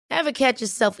Ever catch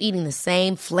yourself eating the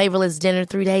same flavorless dinner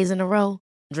 3 days in a row?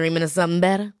 Dreaming of something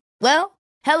better? Well,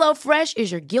 HelloFresh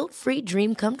is your guilt-free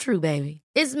dream come true, baby.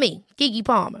 It's me, Keke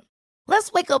Palmer.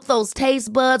 Let's wake up those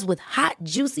taste buds with hot,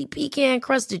 juicy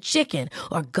pecan-crusted chicken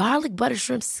or garlic butter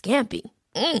shrimp scampi.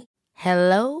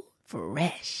 Hello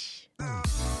Fresh.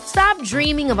 Stop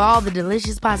dreaming of all the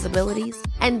delicious possibilities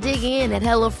and dig in at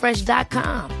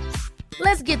HelloFresh.com.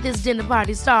 Let's get this dinner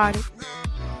party started.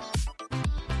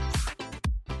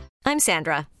 I'm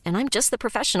Sandra, and I'm just the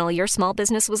professional your small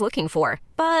business was looking for.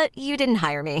 But you didn't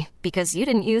hire me because you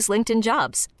didn't use LinkedIn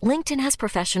Jobs. LinkedIn has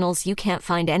professionals you can't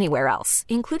find anywhere else,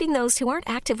 including those who aren't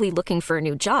actively looking for a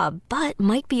new job, but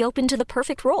might be open to the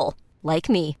perfect role, like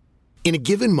me. In a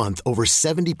given month, over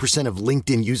 70% of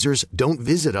LinkedIn users don't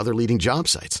visit other leading job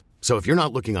sites. So if you're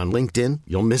not looking on LinkedIn,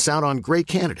 you'll miss out on great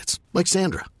candidates like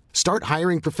Sandra. Start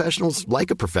hiring professionals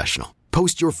like a professional.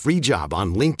 Post your free job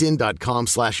on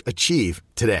linkedin.com/achieve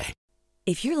today.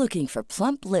 If you're looking for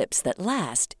plump lips that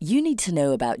last, you need to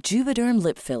know about Juvederm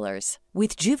lip fillers.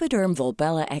 With Juvederm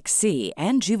Volbella XC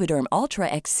and Juvederm Ultra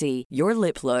XC, your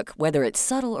lip look, whether it's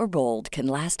subtle or bold, can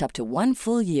last up to 1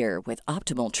 full year with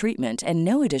optimal treatment and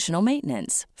no additional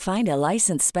maintenance. Find a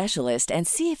licensed specialist and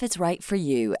see if it's right for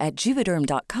you at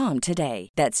Juvederm.com today.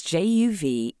 That's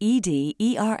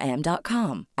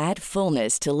JUVEDERM.com. Add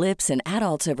fullness to lips in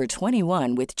adults over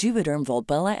 21 with Juvederm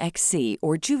Volbella XC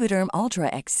or Juvederm Ultra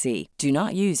XC. Do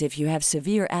not use if you have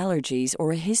severe allergies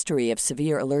or a history of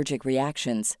severe allergic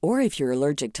reactions, or if you're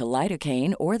allergic to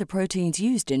lidocaine or the proteins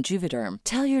used in Juvederm.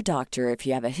 Tell your doctor if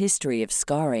you have a history of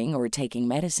scarring or taking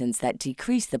medicines that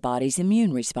decrease the body's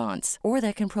immune response or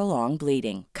that can prolong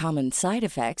bleeding. Common side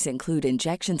effects include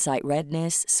injection site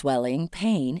redness, swelling,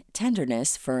 pain,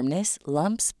 tenderness, firmness,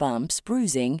 lumps, bumps,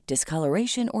 bruising,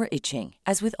 discoloration, or itching.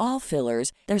 As with all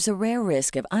fillers, there's a rare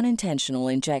risk of unintentional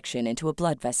injection into a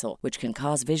blood vessel, which can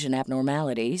cause vision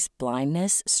abnormalities,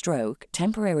 blindness, stroke,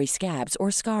 temporary scabs,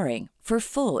 or scarring. For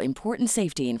full, important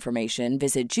safety information,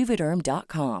 visit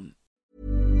Juvederm.com.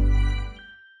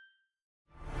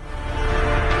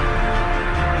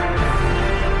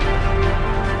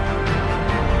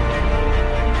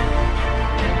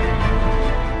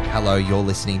 Hello, you're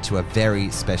listening to a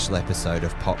very special episode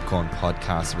of Popcorn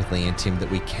Podcast with Lee and Tim that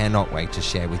we cannot wait to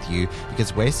share with you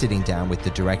because we're sitting down with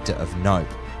the director of Nope,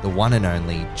 the one and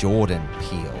only Jordan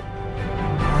Peele.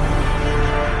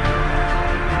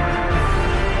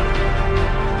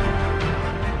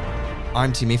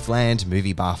 I'm Tim Ifland,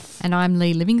 movie buff. And I'm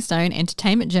Lee Livingstone,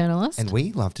 entertainment journalist. And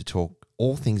we love to talk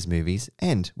all things movies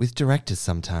and with directors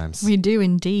sometimes. We do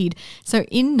indeed. So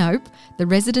in Nope, the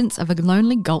residents of a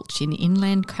lonely gulch in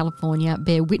inland California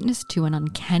bear witness to an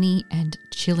uncanny and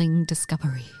chilling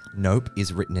discovery. Nope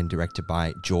is written and directed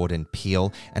by Jordan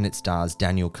Peele, and it stars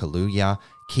Daniel Kaluuya,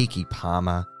 Keke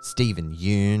Palmer, Stephen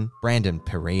Yeun, Brandon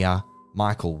Perea,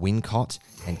 Michael Wincott,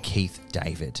 and Keith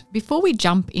David. Before we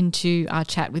jump into our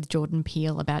chat with Jordan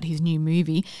Peele about his new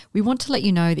movie, we want to let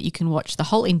you know that you can watch the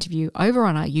whole interview over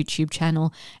on our YouTube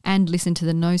channel and listen to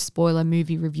the no spoiler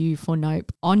movie review for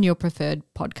Nope on your preferred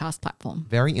podcast platform.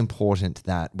 Very important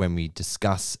that when we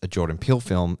discuss a Jordan Peele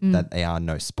film that they are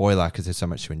no spoiler because there's so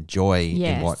much to enjoy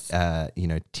in what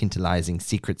tantalizing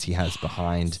secrets he has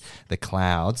behind the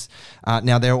clouds.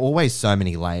 Now there are always so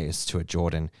many layers to a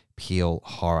Jordan Peele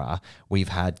horror. We've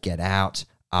had Get Out,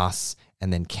 Us,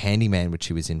 and then Candyman, which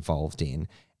he was involved in.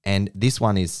 And this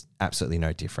one is absolutely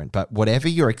no different. But whatever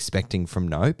you're expecting from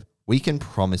Nope, we can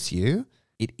promise you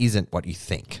it isn't what you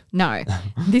think. No,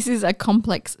 this is a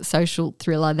complex social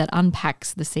thriller that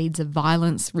unpacks the seeds of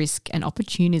violence, risk, and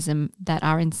opportunism that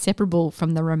are inseparable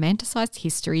from the romanticized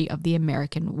history of the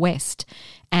American West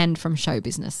and from show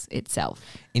business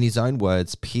itself. In his own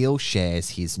words, Peele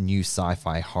shares his new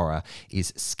sci-fi horror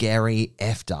is scary,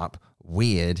 effed up,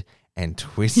 weird, and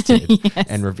twisted, Yes.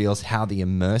 and reveals how the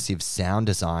immersive sound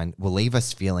design will leave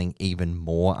us feeling even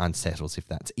more unsettled, if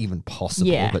that's even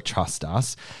possible, but trust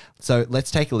us. So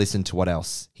let's take a listen to what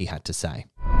else he had to say.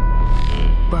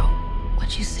 Bro,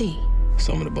 what you see?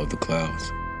 Something above the clouds.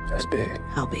 That's big.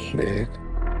 How big? Big.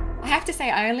 I have to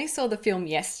say, I only saw the film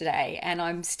yesterday and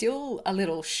I'm still a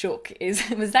little shook.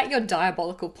 Was that your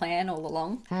diabolical plan all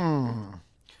along?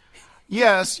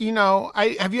 Yes,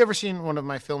 have you ever seen one of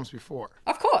my films before?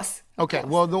 Of course. Okay,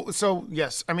 well, so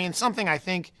yes. I mean, something I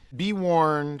think, be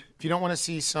warned, if you don't want to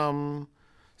see some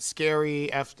scary,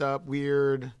 effed up,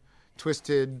 weird,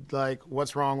 twisted, like,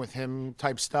 what's wrong with him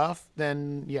type stuff,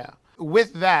 then yeah.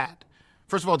 With that,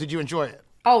 first of all, did you enjoy it?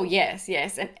 Oh, yes.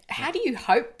 And how do you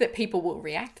hope that people will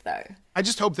react, though? I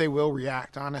just hope they will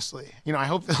react, honestly. I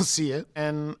hope they'll see it,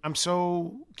 and I'm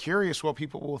so curious what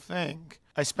people will think.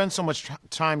 I spend so much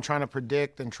time trying to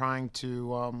predict and trying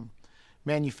to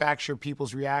manufacture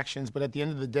people's reactions. But at the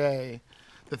end of the day,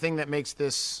 the thing that makes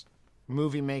this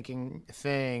movie-making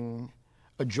thing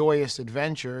a joyous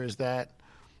adventure is that,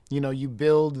 you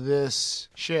build this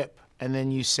ship and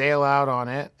then you sail out on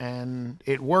it, and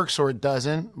it works or it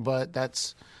doesn't, but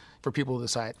that's for people to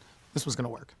decide. This one's going to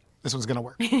work. This one's going to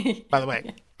work. By the way,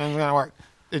 it's going to work.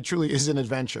 It truly is an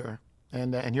adventure,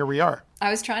 and here we are. I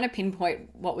was trying to pinpoint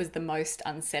what was the most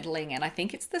unsettling, and I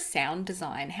think it's the sound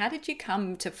design. How did you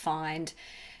come to find,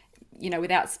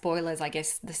 without spoilers, I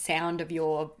guess, the sound of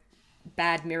your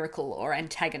bad miracle or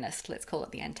antagonist? Let's call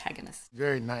it the antagonist.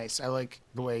 Very nice. I like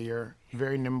the way you're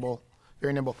very nimble.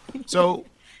 Very nimble. So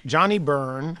Johnny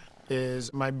Byrne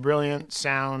is my brilliant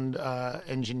sound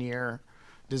engineer,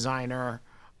 designer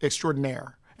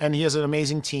extraordinaire. And he has an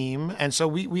amazing team. And so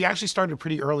we actually started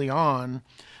pretty early on.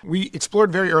 We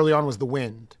explored very early on was the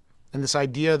wind. And this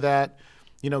idea that,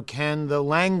 can the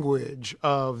language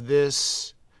of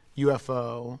this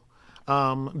UFO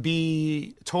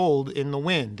be told in the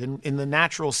wind, in the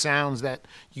natural sounds that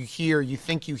you hear, you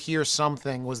think you hear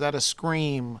something. Was that a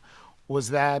scream?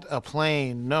 Was that a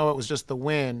plane? No, it was just the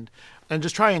wind. And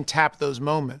just try and tap those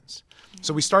moments.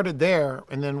 So we started there,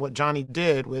 and then what Johnny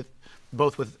did with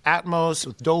Atmos,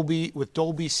 with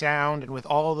Dolby sound, and with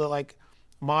all the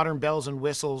modern bells and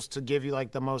whistles to give you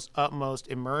the most utmost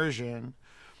immersion,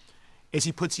 is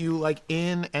he puts you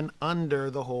in and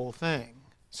under the whole thing.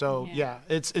 So yeah,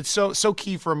 it's so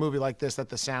key for a movie like this that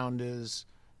the sound is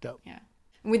dope. Yeah.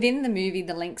 Within the movie,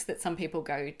 the lengths that some people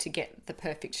go to get the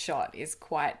perfect shot is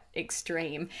quite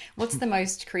extreme. What's the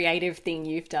most creative thing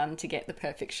you've done to get the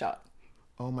perfect shot?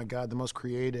 Oh my God, the most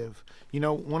creative.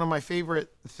 One of my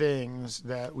favorite things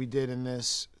that we did in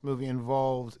this movie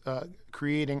involved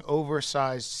creating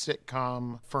oversized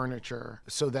sitcom furniture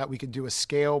so that we could do a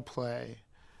scale play.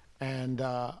 And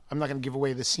I'm not going to give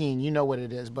away the scene. You know what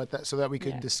it is, but so that we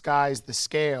could disguise the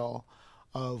scale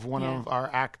of one of our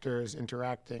actors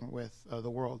interacting with the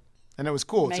world. And it was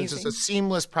cool. It's just a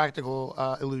seamless, practical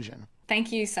illusion.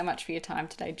 Thank you so much for your time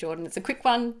today, Jordan. It's a quick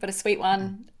one, but a sweet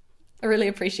one. I really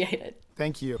appreciate it.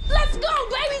 Thank you. Let's go,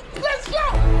 baby! Let's go!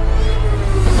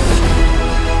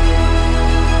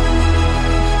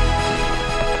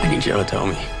 I need you to tell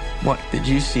me, what did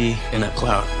you see in that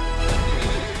cloud?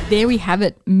 There we have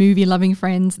it, movie-loving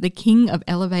friends. The king of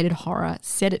elevated horror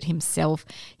said it himself.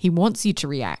 He wants you to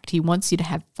react. He wants you to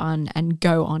have fun and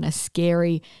go on a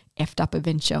scary, effed-up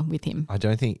adventure with him. I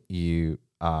don't think you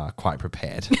are quite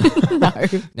prepared. No.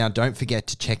 Now, don't forget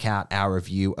to check out our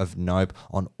review of Nope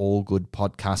on all good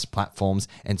podcast platforms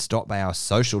and stop by our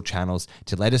social channels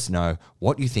to let us know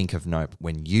what you think of Nope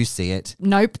when you see it.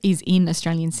 Nope is in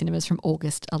Australian cinemas from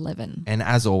August 11. And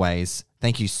as always,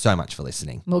 thank you so much for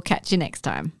listening. We'll catch you next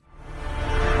time.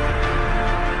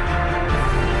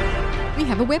 We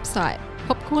have a website,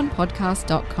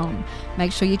 popcornpodcast.com.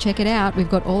 Make sure you check it out. We've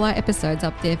got all our episodes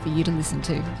up there for you to listen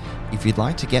to. If you'd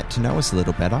like to get to know us a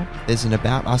little better, there's an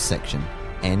About Us section,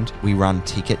 and we run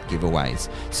ticket giveaways,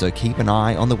 so keep an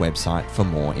eye on the website for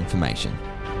more information.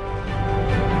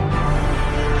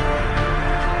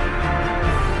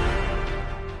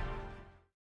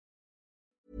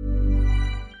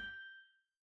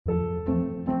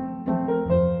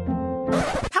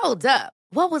 Hold up.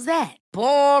 What was that?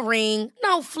 Boring.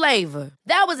 No flavor.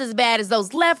 That was as bad as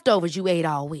those leftovers you ate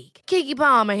all week. Keke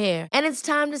Palmer here, and it's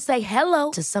time to say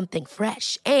hello to something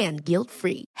fresh and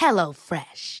guilt-free. Hello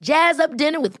Fresh. Jazz up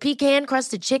dinner with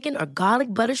pecan-crusted chicken or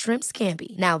garlic butter shrimp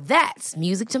scampi. Now that's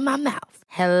music to my mouth.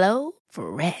 Hello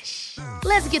Fresh.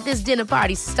 Let's get this dinner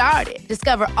party started.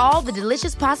 Discover all the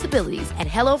delicious possibilities at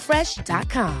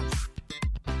HelloFresh.com.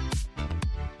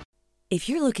 If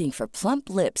you're looking for plump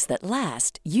lips that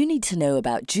last, you need to know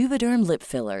about Juvederm lip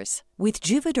fillers. With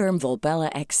Juvederm Volbella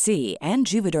XC and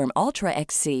Juvederm Ultra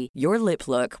XC, your lip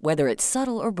look, whether it's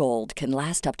subtle or bold, can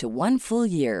last up to 1 full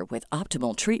year with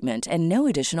optimal treatment and no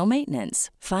additional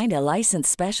maintenance. Find a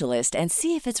licensed specialist and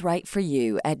see if it's right for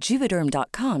you at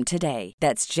Juvederm.com today.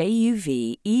 That's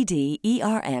JUVEDERM.com.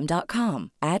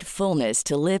 Add fullness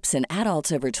to lips in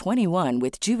adults over 21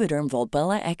 with Juvederm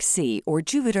Volbella XC or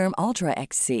Juvederm Ultra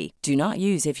XC. Do not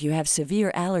use if you have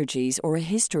severe allergies or a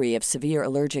history of severe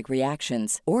allergic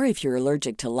reactions, or if you're you're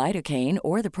allergic to lidocaine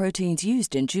or the proteins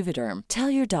used in Juvederm. Tell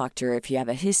your doctor if you have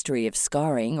a history of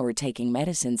scarring or taking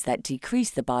medicines that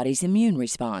decrease the body's immune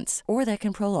response or that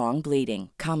can prolong bleeding.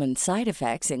 Common side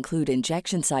effects include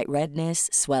injection site redness,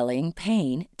 swelling,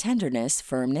 pain, tenderness,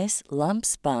 firmness,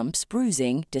 lumps, bumps,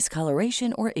 bruising,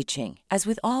 discoloration, or itching. As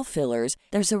with all fillers,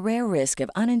 there's a rare risk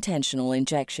of unintentional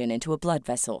injection into a blood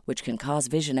vessel, which can cause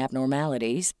vision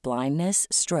abnormalities, blindness,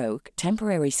 stroke,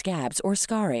 temporary scabs, or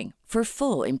scarring. For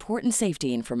full, important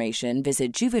safety information,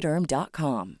 visit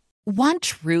Juvederm.com. Want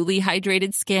truly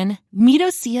hydrated skin? Meet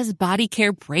Osea's Body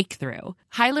Care Breakthrough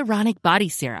Hyaluronic Body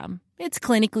Serum. It's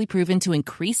clinically proven to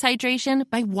increase hydration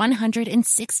by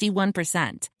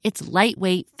 161%. It's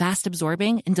lightweight,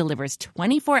 fast-absorbing, and delivers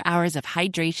 24 hours of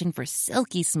hydration for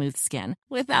silky smooth skin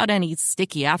without any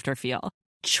sticky afterfeel.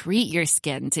 Treat your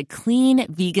skin to clean,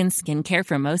 vegan skincare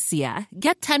from Osea.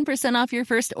 Get 10% off your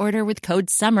first order with code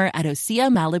SUMMER at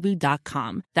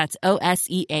OseaMalibu.com. That's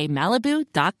OSEA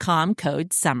Malibu.com,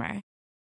 code SUMMER.